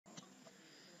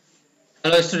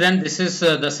Hello student, this is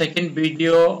the second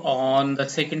video on the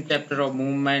second chapter of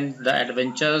Movement, The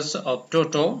Adventures of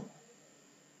Toto.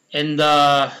 In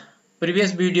the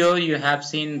previous video you have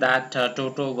seen that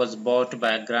Toto was bought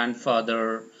by a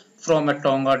grandfather from a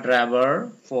Tonga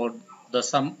driver for the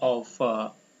sum of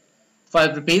 5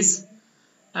 rupees,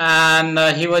 and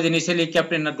he was initially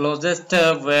kept in a closet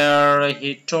where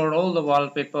he tore all the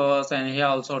wallpapers, and he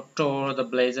also tore the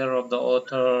blazer of the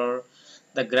author.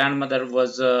 The grandmother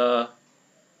was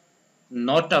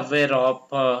not aware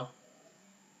of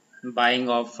buying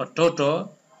of Toto,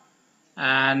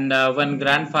 and when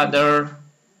grandfather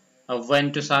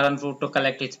went to Saranpur to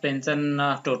collect his pension,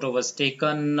 Toto was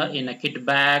taken in a kit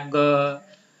bag,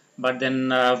 but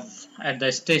then at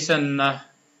the station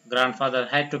grandfather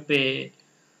had to pay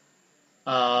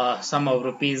sum of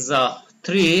rupees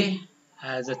 3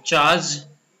 as a charge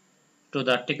to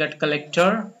the ticket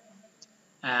collector.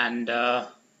 And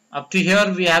up to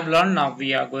here we have learned. Now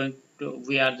we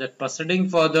are just proceeding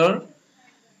further.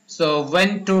 So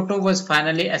when Toto was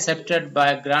finally accepted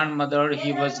by grandmother,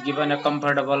 he was given a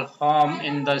comfortable home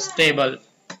in the stable.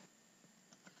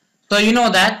 So you know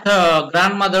that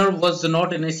grandmother was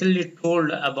not initially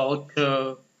told about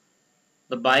the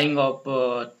buying of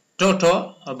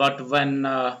Toto, but when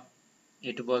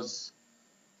it was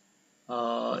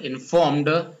informed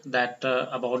that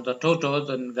about the Toto,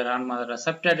 then grandmother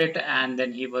accepted it, and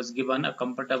then he was given a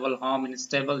comfortable home in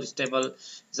stable. Stable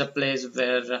is a place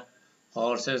where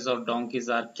horses or donkeys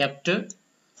are kept.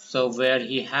 So where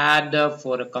he had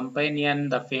for a companion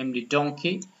the family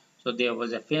donkey. So there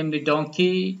was a family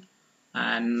donkey,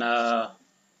 and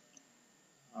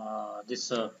this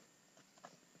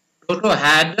Toto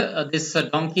had this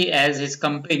donkey as his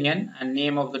companion, and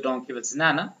name of the donkey was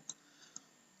Nana.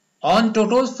 On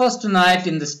Toto's first night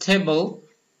in the stable,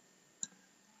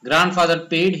 grandfather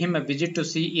paid him a visit to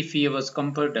see if he was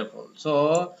comfortable.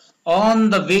 So on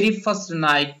the very first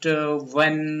night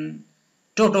when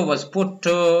Toto was put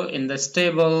in the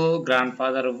stable,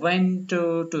 grandfather went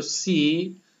to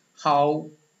see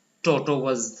how Toto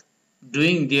was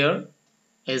doing there.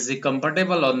 Is he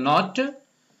comfortable or not?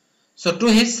 So to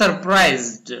his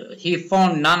surprise, he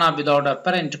found Nana without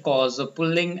apparent cause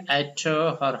pulling at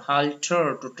her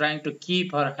halter to trying to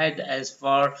keep her head as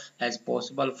far as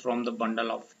possible from the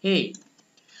bundle of hay.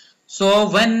 So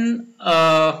when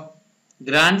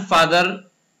grandfather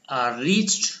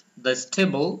reached the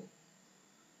stable,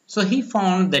 so he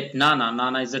found that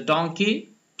Nana is a donkey.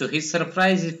 To his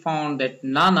surprise, he found that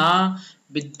Nana,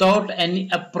 without any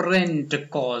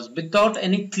apparent cause, without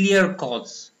any clear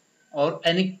cause or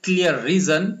any clear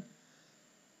reason,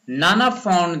 Nana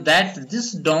found that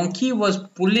this donkey was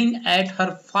pulling at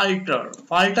her falter.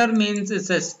 Falter means it's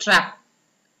a strap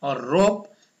or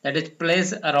rope that is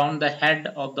placed around the head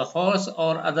of the horse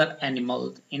or other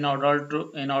animals in order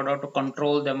to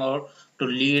control them or to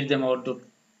lead them or to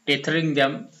tethering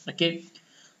them. Okay,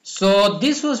 so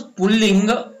this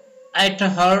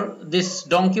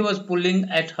donkey was pulling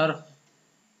at her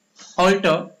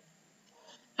halter,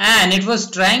 and it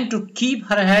was trying to keep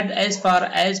her head as far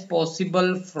as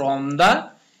possible from the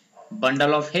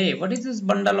bundle of hay. What is this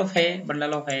bundle of hay?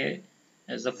 Bundle of hay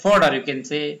is the fodder, you can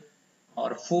say,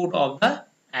 or food of the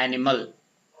animal.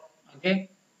 Okay,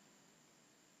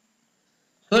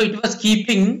 so it was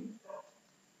keeping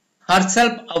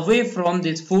herself away from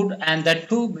this food, and that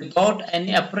too without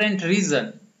any apparent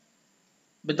reason,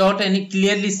 without any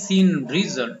clearly seen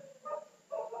reason.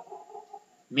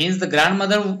 Means the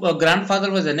grandfather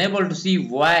was unable to see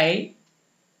why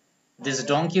this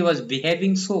donkey was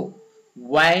behaving so,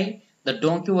 why the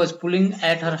donkey was pulling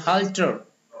at her halter,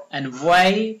 and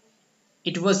why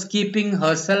it was keeping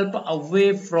herself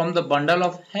away from the bundle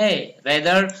of hay.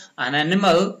 Rather, an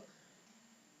animal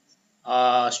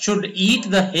should eat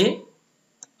the hay.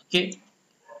 Okay.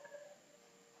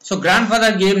 So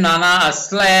grandfather gave Nana a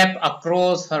slap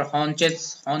across her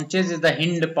haunches. Haunches is the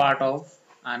hind part of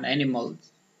an animal.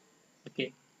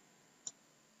 Okay,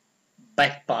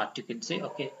 back part you can say.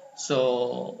 Okay,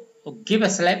 so give a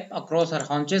slap across her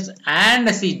haunches,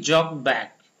 and she jogged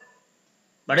back.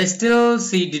 But still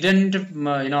she didn't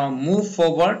move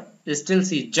forward. Still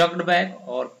she jogged back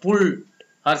or pulled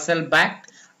herself back,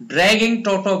 dragging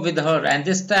Toto with her. And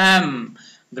this time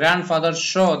grandfather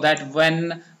saw that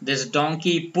when this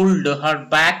donkey pulled her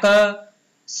back,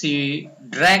 she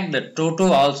dragged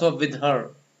Toto also with her.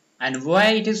 And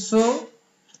why it is so?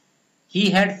 He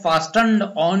had fastened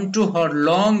onto her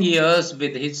long ears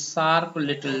with his sharp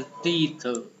little teeth,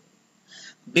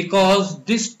 because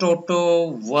this Toto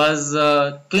was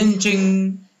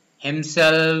clinching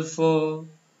himself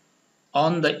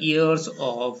on the ears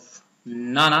of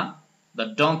Nana, the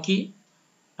donkey,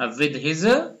 with his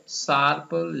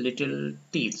sharp little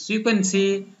teeth. So you can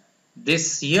see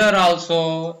this here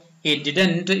also he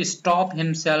didn't stop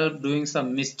himself doing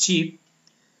some mischief.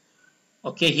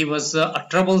 Okay, he was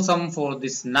troublesome for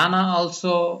this Nana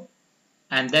also,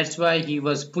 and that's why he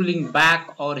was pulling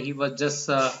back, or he was just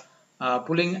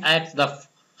pulling at the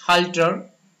halter,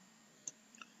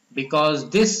 because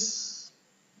this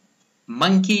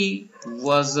monkey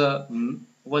was a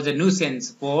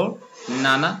nuisance for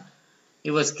Nana.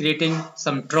 He was creating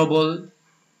some trouble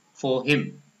for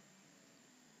him.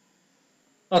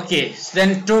 Okay, so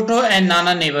then Toto and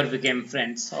Nana never became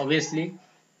friends. Obviously,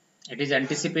 it is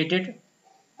anticipated.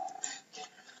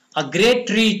 A great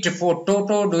treat for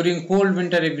Toto during cold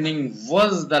winter evening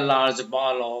was the large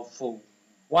ball of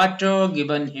water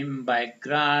given him by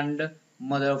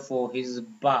grandmother for his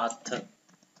bath.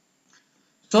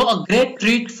 So a great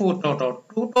treat for Toto.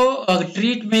 Toto, a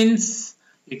treat means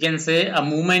you can say a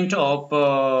moment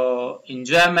of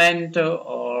enjoyment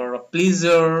or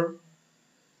pleasure.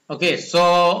 Okay,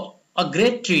 so a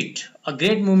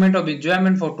great moment of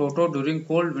enjoyment for Toto during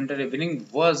cold winter evening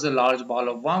was a large ball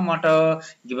of warm water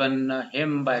given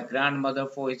him by grandmother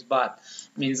for his bath.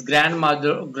 Means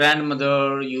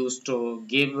grandmother used to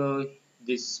give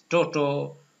this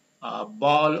Toto a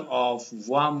ball of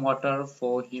warm water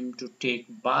for him to take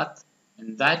bath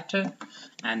in that,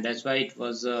 and that's why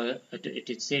it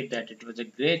is said that it was a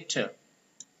great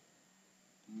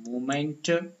moment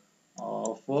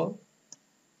of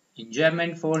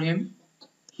enjoyment for him.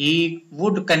 He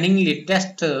would cunningly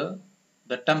test the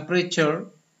temperature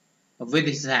with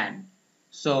his hand.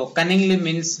 So cunningly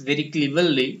means very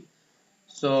cleverly.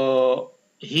 So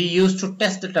he used to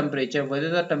test the temperature, whether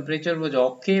the temperature was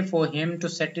okay for him to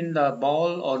set in the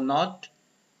ball or not,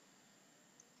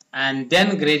 and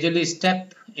then gradually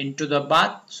step into the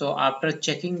bath. So after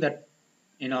checking that,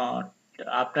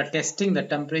 after testing the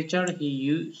temperature, he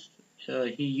used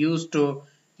to,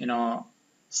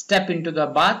 step into the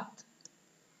bath.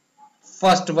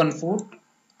 First one foot,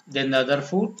 then the other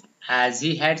foot, as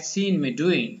he had seen me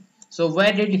doing. So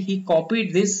where did he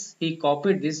copy this? He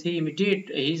copied this. He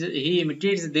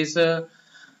imitates this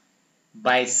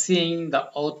by seeing the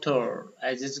author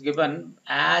as is given,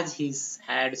 as he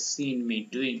had seen me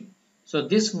doing. So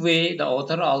this way the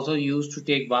author also used to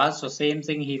take bath. So same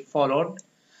thing he followed.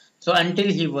 So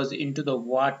until he was into the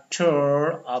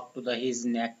water up to his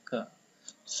neck.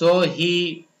 So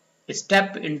he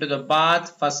stepped into the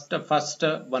bath first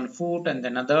one foot and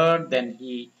then another, then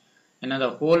the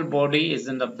whole body is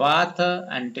in the bath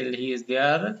until he is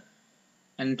there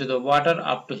into the water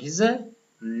up to his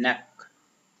neck.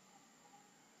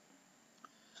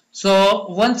 So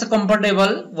once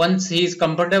he is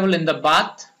comfortable in the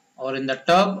bath or in the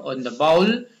tub or in the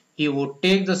bowl, he would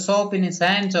take the soap in his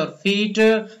hands or feet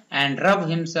and rub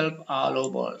himself all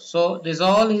over. So this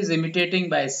all he is imitating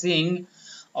by seeing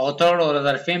author or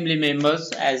other family members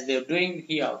as they are doing.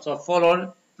 He also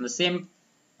followed the same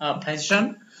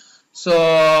fashion.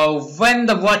 So when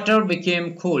the water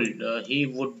became cold, he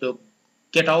would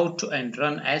get out and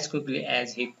run as quickly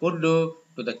as he could to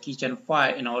the kitchen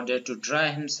fire in order to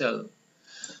dry himself.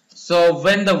 So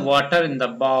when the water in the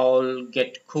bowl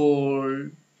get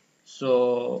cold,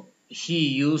 so he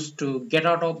used to get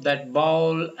out of that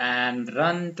bowl and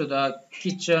run to the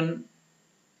kitchen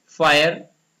fire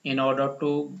in order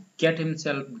to get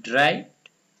himself dry.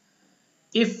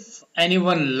 If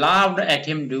anyone laughed at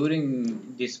him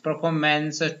during this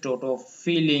performance, Toto's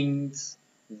feelings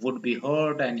would be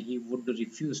hurt and he would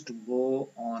refuse to go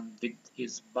on with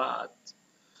his bath.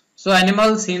 So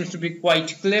animal seems to be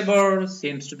quite clever,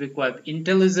 seems to be quite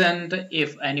intelligent.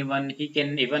 If anyone, he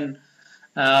can even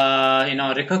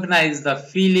recognize the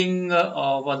feeling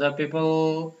of other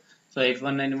people. So if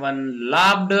anyone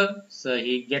laughed, so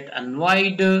he get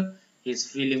annoyed, his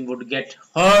feeling would get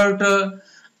hurt,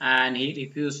 and he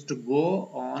refused to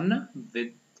go on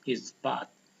with his path.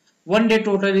 One day,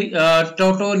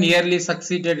 Toto nearly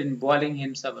succeeded in boiling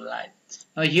himself alive.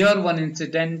 Now, here one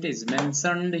incident is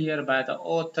mentioned here by the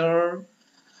author,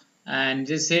 and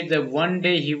they said that one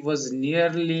day he was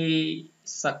nearly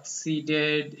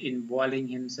succeeded in boiling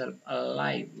himself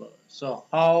alive. So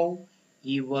how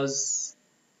he was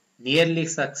nearly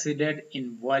succeeded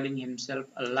in boiling himself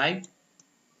alive?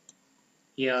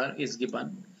 Here is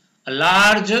given. A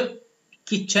large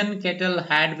kitchen kettle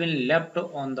had been left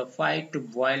on the fire to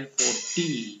boil for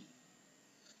tea.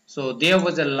 So there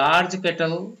was a large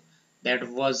kettle that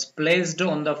was placed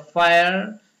on the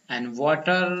fire and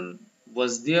water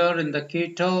was there in the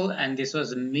kettle, and this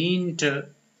was meant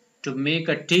to make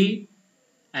a tea,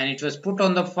 and it was put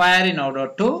on the fire in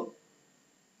order to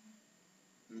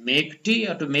make tea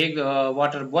or to make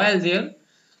water boil there.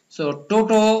 So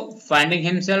Toto, finding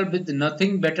himself with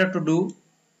nothing better to do,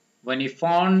 when he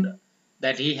found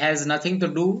that he has nothing to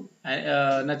do,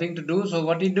 so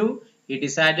what he do? He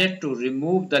decided to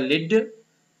remove the lid.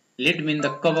 Lid means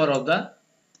the cover of the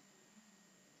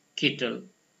kettle.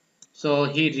 So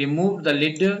he removed the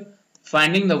lid,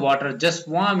 finding the water just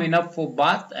warm enough for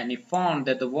bath, and he found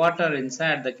that the water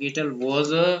inside the kettle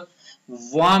was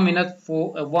warm enough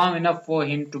for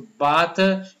him to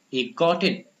bath. He got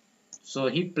it. So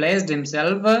he placed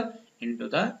himself into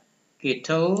the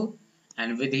kettle,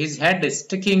 and with his head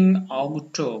sticking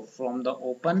out from the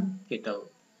open kettle.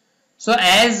 So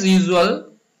as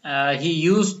usual, he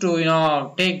used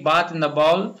to take bath in the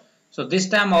bowl. So this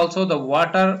time also the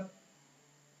water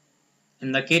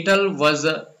in the kettle was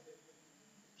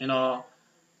you know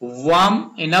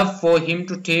warm enough for him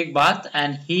to take bath,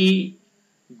 and he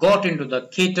got into the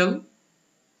kettle.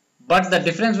 But the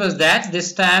difference was that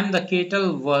this time the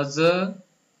kettle was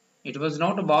it was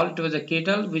not a bowl, it was a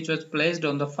kettle which was placed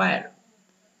on the fire.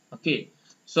 Okay,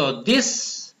 so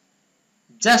this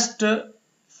just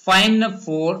fine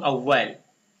for a while.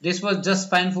 This was just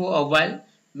fine for a while,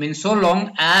 means so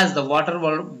long as the water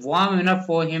was warm enough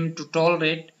for him to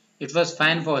tolerate, it was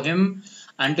fine for him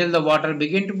until the water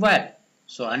began to boil.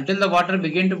 So until the water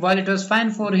began to boil, it was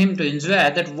fine for him to enjoy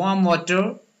that warm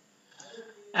water.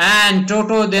 And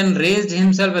Toto then raised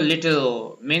himself a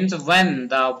little, means when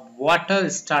the water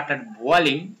started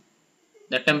boiling,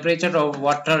 the temperature of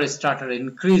water started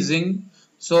increasing,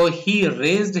 so he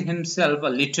raised himself a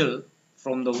little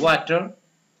from the water.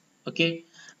 Okay,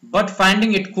 but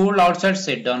finding it cold outside,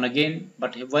 sat down again.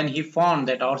 But when he found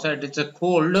that outside it's a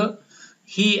cold,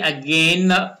 he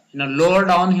again lowered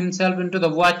down himself into the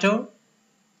water.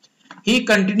 He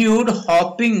continued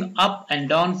hopping up and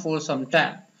down for some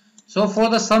time. So for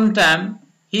the some time,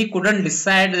 he couldn't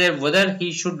decide that whether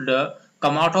he should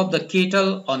come out of the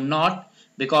kettle or not,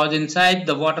 because inside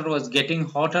the water was getting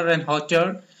hotter and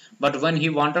hotter. But when he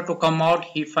wanted to come out,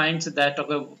 he finds that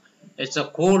okay, it's a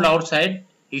cold outside.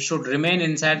 He should remain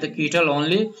inside the kettle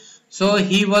only. So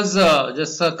he was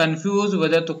just confused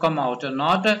whether to come out or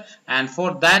not, and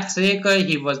for that sake,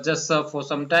 he was just for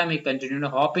some time he continued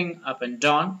hopping up and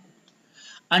down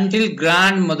until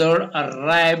grandmother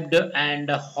arrived and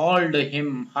hauled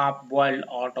him half boiled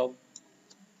out of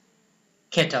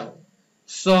kettle.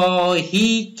 So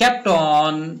he kept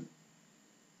on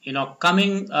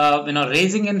coming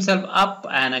raising himself up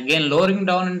and again lowering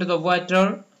down into the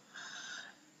water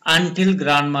until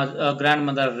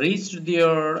grandmother reached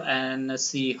there, and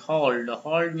she hauled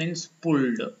means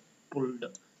pulled.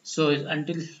 So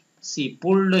until she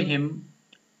pulled him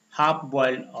half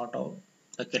boiled out of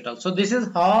the kettle. So this is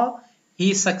how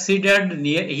he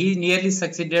nearly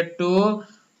succeeded to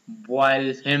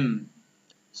boil him.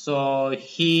 So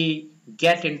he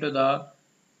get into the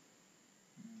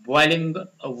boiling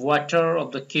water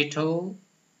of the kettle,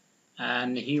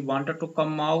 and he wanted to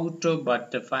come out,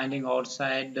 but finding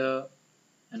outside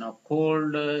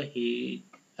cold, he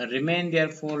remained there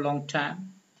for a long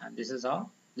time, and this is how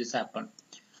this happened.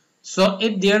 So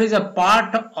if there is a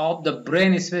part of the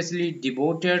brain especially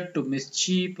devoted to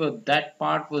mischief, that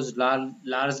part was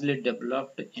largely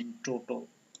developed in Toto.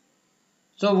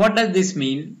 So what does this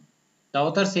mean? The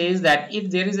author says that if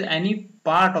there is any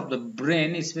part of the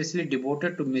brain especially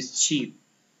devoted to mischief,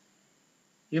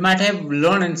 you might have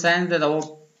learned in science that our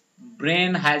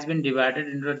brain has been divided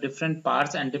into different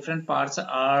parts, and different parts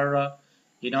are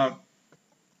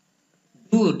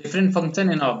do different function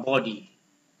in our body.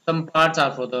 Some parts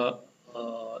are for the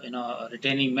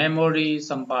retaining memory,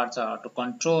 some parts are to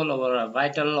control our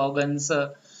vital organs.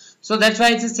 So that's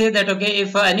why it is say that okay,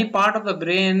 if any part of the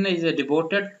brain is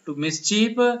devoted to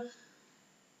mischief,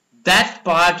 that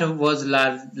part was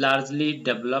largely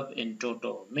developed in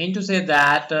Toto. Mean to say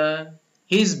that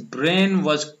his brain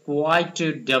was quite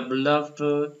developed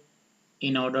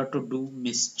in order to do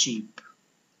mischief.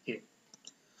 Okay.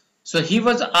 So he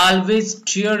was always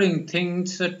tearing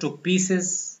things to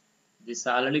pieces. This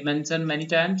I already mentioned many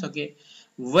times. Okay.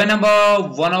 Whenever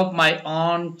one of my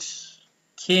aunts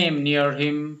came near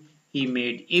him, he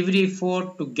made every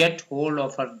effort to get hold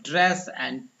of her dress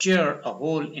and tear a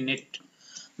hole in it.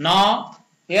 Now,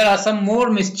 here are some more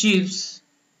mischiefs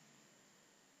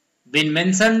been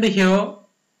mentioned here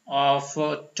of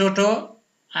Toto,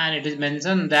 and it is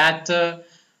mentioned that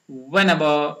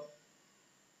whenever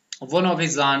one of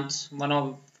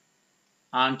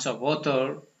aunts of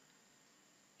author,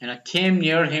 came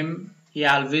near him, he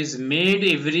always made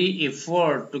every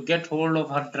effort to get hold of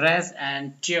her dress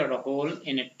and tear a hole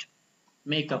in it,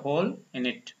 make a hole in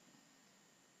it.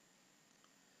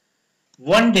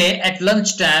 One day at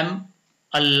lunchtime,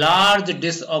 A large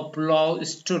dish of pulao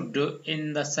stood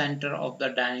in the center of the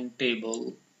dining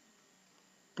table.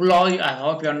 Pulao, I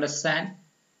hope you understand.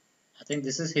 I think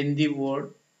this is Hindi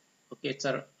word. Okay, it's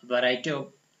a variety of,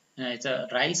 it's a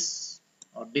rice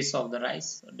or dish of the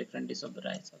rice, a different dish of the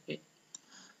rice. Okay,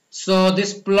 so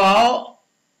this pulao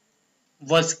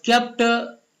was kept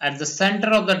at the center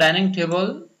of the dining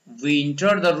table. We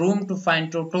entered the room to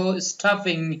find Toto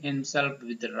stuffing himself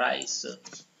with the rice.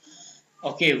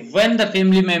 Okay, when the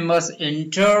family members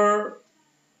enter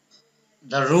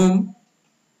the room,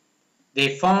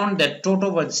 they found that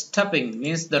Toto was stuffing,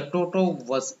 means the Toto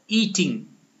was eating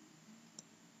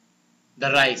the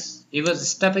rice. He was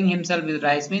stuffing himself with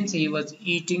rice, means he was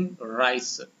eating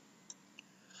rice.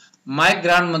 My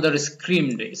grandmother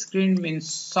screamed. Screamed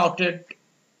means shouted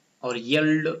or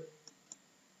yelled,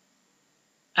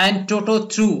 and Toto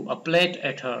threw a plate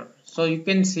at her. So you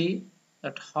can see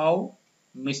that how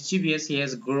mischievous he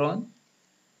has grown.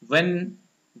 When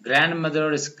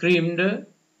grandmother screamed,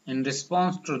 in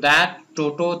response to that,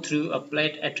 Toto threw a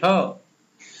plate at her.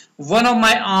 One of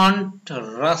my aunt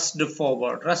rushed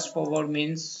forward. Rushed forward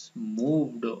means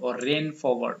moved or ran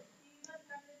forward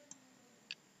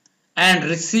and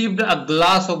received a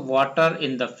glass of water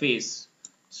in the face.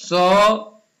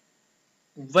 So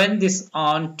when this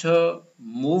aunt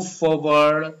moved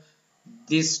forward,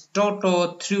 this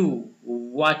Toto threw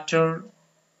water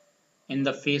in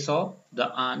the face of the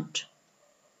aunt.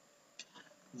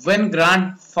 When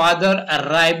grandfather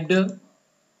arrived,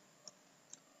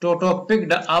 Toto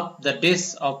picked up the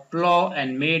dish of plow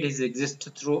and made his exit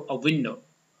through a window.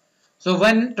 So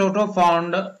when Toto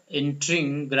found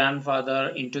entering grandfather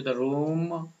into the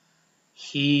room,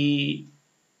 he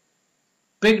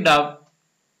picked up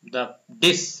the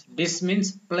dish. Dish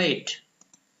means plate.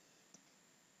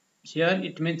 Here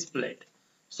it means plate.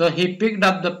 So he picked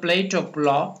up the plate of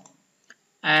plow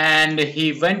and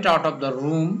he went out of the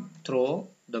room through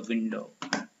the window.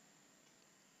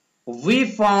 We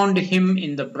found him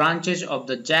in the branches of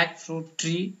the jackfruit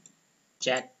tree.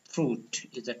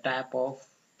 Jackfruit is a type of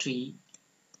tree.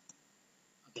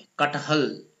 Okay,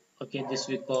 kathal. Okay, this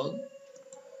we call.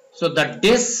 So the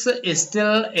dish is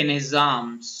still in his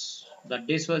arms. The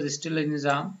dish was still in his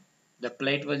arm. The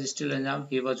plate was still in his arm.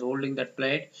 He was holding that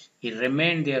plate. He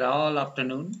remained there all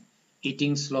afternoon,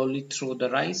 eating slowly through the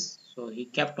rice. So he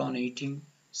kept on eating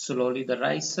slowly the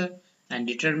rice and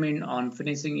determined on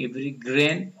finishing every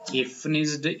grain. He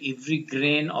finished every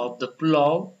grain of the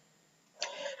pulao.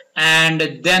 And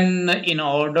then in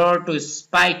order to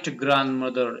spite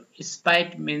grandmother,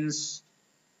 spite means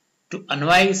to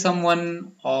annoy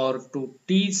someone or to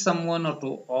tease someone or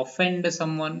to offend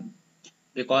someone,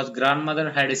 because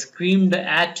grandmother had screamed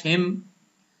at him.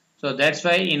 So that's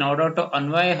why in order to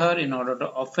annoy her, in order to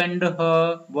offend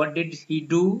her, what did he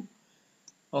do?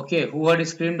 Okay, who had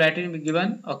screamed at him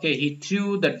given? Okay, he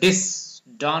threw the dish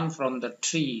down from the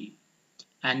tree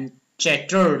and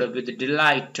chattered with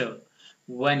delight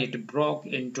when it broke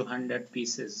into 100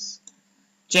 pieces.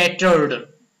 Chattered.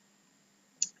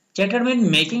 Chattered means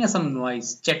making some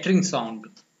noise, chattering sound.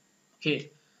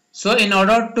 Okay. So in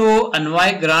order to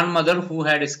annoy grandmother who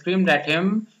had screamed at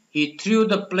him, he threw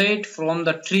the plate from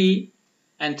the tree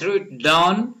and threw it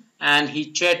down and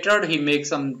he chattered, he made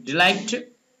some delight.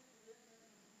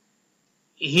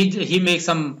 He makes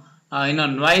some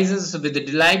noises with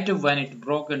delight when it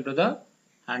broke into the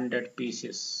 100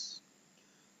 pieces.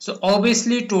 So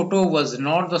obviously Toto was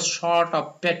not the sort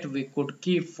of pet we could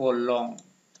keep for long.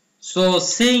 So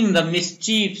seeing the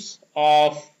mischiefs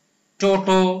of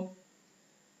Toto,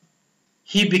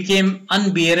 he became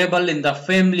unbearable in the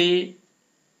family.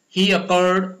 He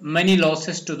occurred many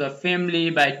losses to the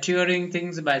family by tearing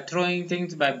things, by throwing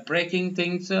things, by breaking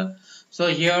things. So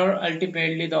here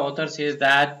ultimately the author says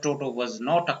that Toto was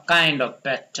not a kind of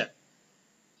pet.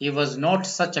 He was not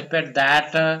such a pet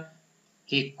that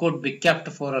he could be kept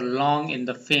for a long in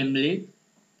the family.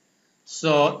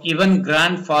 So even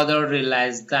grandfather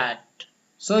realized that.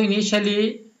 So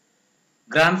initially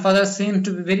grandfather seemed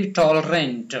to be very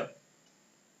tolerant.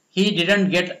 He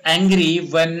didn't get angry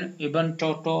when even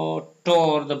Toto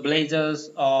tore the blazers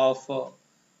of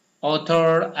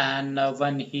author and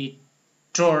when he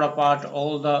tore apart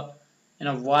all the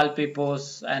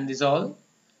wallpapers and this all.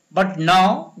 But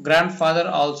now grandfather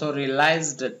also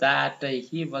realized that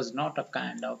he was not a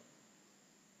kind of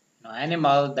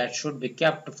animal that should be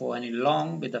kept for any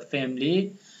long with the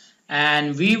family,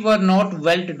 and we were not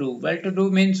well-to-do. Well-to-do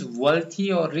means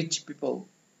wealthy or rich people.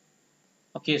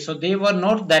 Okay, so they were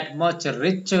not that much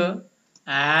rich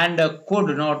and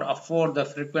could not afford the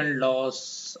frequent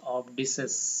loss of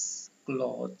dishes,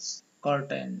 clothes,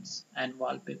 curtains and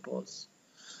wallpapers.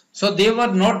 So they were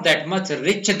not that much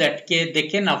rich that they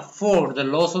can afford the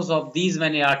losses of these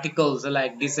many articles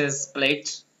like dishes,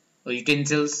 plates,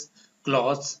 utensils,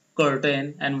 cloths,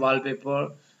 curtain, and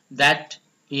wallpaper that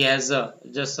he has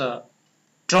just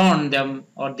torn them,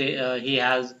 or he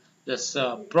has just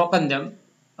broken them.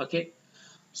 Okay,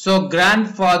 so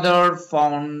grandfather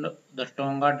found the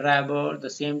Tonga driver, the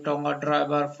same Tonga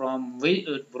driver from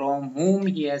whom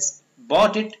he has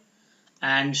bought it,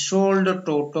 and sold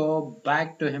Toto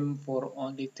back to him for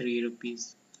only 3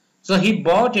 rupees. So he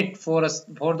bought it for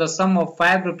the sum of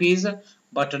 5 rupees,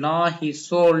 but now he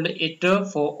sold it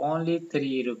for only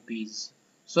 3 rupees.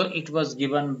 So it was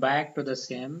given back to the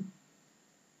same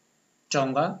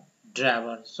Tonga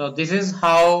driver. So this is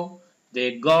how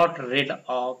they got rid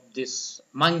of this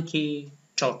monkey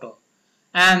Toto.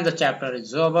 And the chapter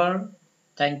is over.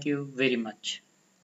 Thank you very much.